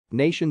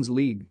Nations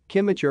League,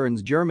 Kimmich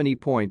earns Germany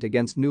point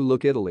against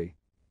new-look Italy.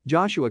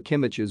 Joshua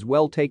Kimmich's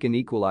well-taken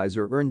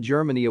equalizer earned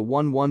Germany a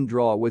 1-1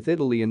 draw with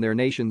Italy in their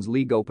Nations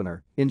League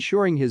opener,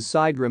 ensuring his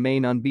side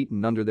remain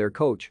unbeaten under their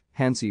coach,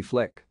 Hansi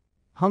Flick.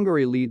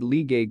 Hungary lead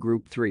League A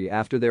Group 3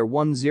 after their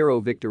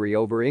 1-0 victory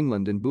over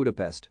England in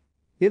Budapest.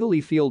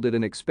 Italy fielded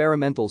an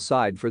experimental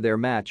side for their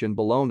match in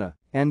Bologna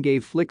and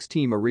gave Flick's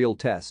team a real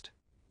test.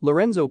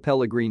 Lorenzo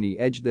Pellegrini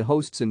edged the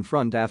hosts in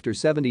front after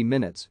 70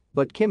 minutes,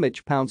 but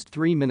Kimmich pounced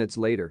 3 minutes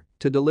later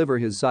to deliver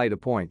his side a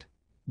point.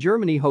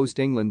 Germany host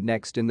England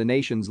next in the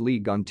Nations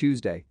League on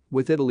Tuesday,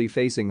 with Italy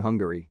facing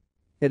Hungary.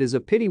 It is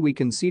a pity we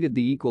conceded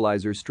the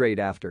equalizer straight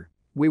after.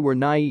 We were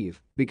naive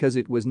because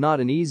it was not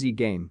an easy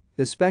game,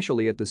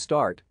 especially at the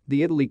start,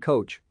 the Italy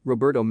coach,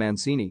 Roberto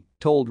Mancini,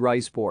 told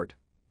Rai Sport.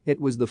 It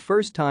was the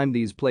first time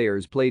these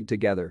players played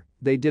together,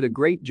 they did a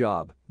great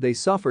job, they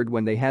suffered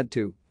when they had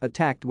to,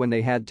 attacked when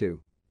they had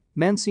to.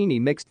 Mancini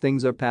mixed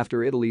things up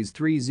after Italy's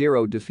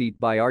 3-0 defeat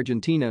by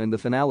Argentina in the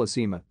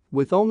finalissima,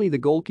 with only the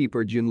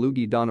goalkeeper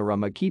Gianluigi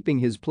Donnarumma keeping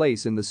his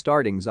place in the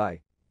starting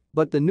side.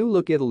 But the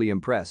new-look Italy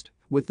impressed,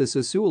 with the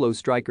Sassuolo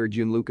striker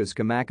Gianluca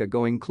Scamacca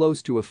going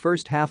close to a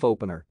first-half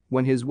opener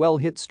when his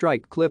well-hit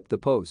strike clipped the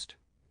post.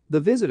 The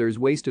visitors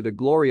wasted a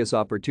glorious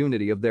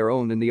opportunity of their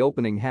own in the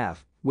opening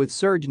half, with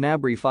Serge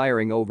Gnabry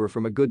firing over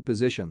from a good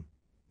position.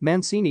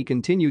 Mancini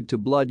continued to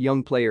blood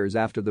young players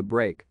after the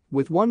break,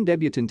 with one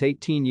debutant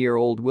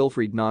 18-year-old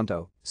Wilfried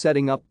Gnonto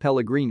setting up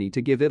Pellegrini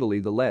to give Italy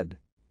the lead.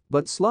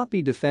 But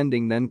sloppy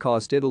defending then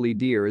cost Italy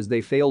dear as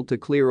they failed to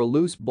clear a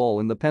loose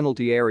ball in the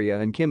penalty area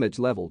and Kimmich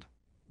leveled.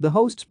 The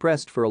hosts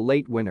pressed for a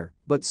late winner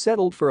but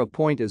settled for a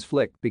point as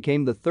Flick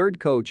became the third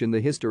coach in the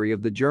history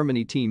of the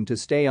Germany team to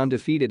stay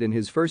undefeated in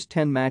his first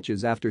 10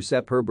 matches after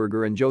Sepp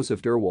Herberger and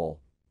Josef Durwal.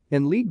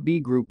 In League B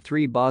Group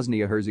 3,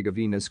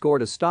 Bosnia-Herzegovina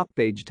scored a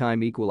stoppage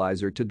time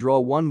equalizer to draw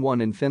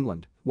 1-1 in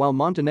Finland, while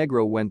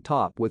Montenegro went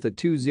top with a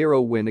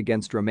 2-0 win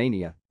against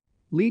Romania.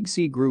 League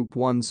C Group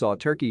 1 saw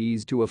Turkey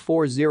ease to a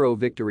 4-0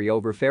 victory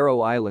over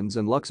Faroe Islands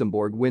and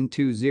Luxembourg win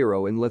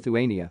 2-0 in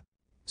Lithuania.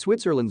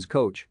 Switzerland's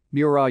coach,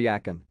 Murat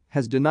Yakin,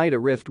 has denied a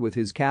rift with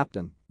his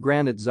captain,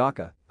 Granit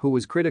Xhaka, who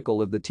was critical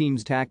of the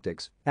team's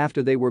tactics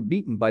after they were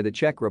beaten by the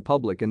Czech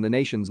Republic in the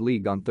Nations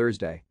League on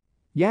Thursday.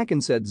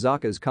 Yakin said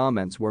Xhaka's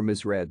comments were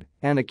misread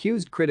and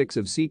accused critics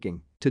of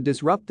seeking to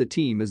disrupt the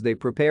team as they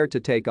prepare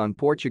to take on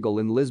Portugal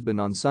in Lisbon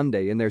on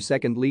Sunday in their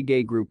second League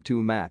A Group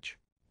 2 match.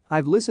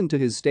 "I've listened to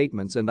his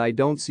statements and I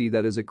don't see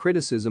that as a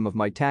criticism of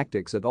my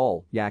tactics at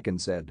all," Yakin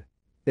said.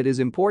 "It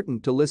is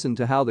important to listen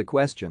to how the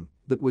question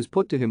that was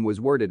put to him was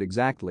worded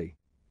exactly.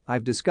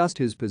 I've discussed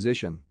his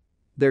position.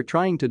 They're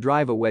trying to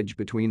drive a wedge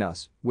between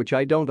us, which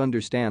I don't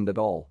understand at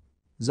all."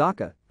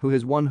 Xhaka, who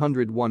has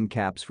 101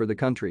 caps for the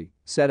country,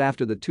 said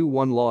after the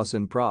 2-1 loss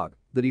in Prague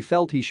that he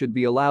felt he should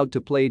be allowed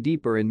to play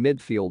deeper in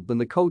midfield than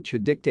the coach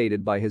had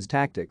dictated by his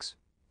tactics.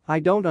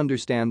 "I don't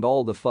understand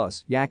all the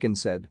fuss," Yakin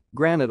said.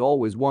 "Granit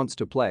always wants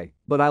to play,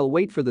 but I'll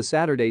wait for the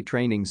Saturday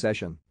training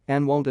session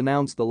and won't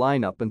announce the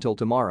lineup until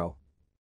tomorrow."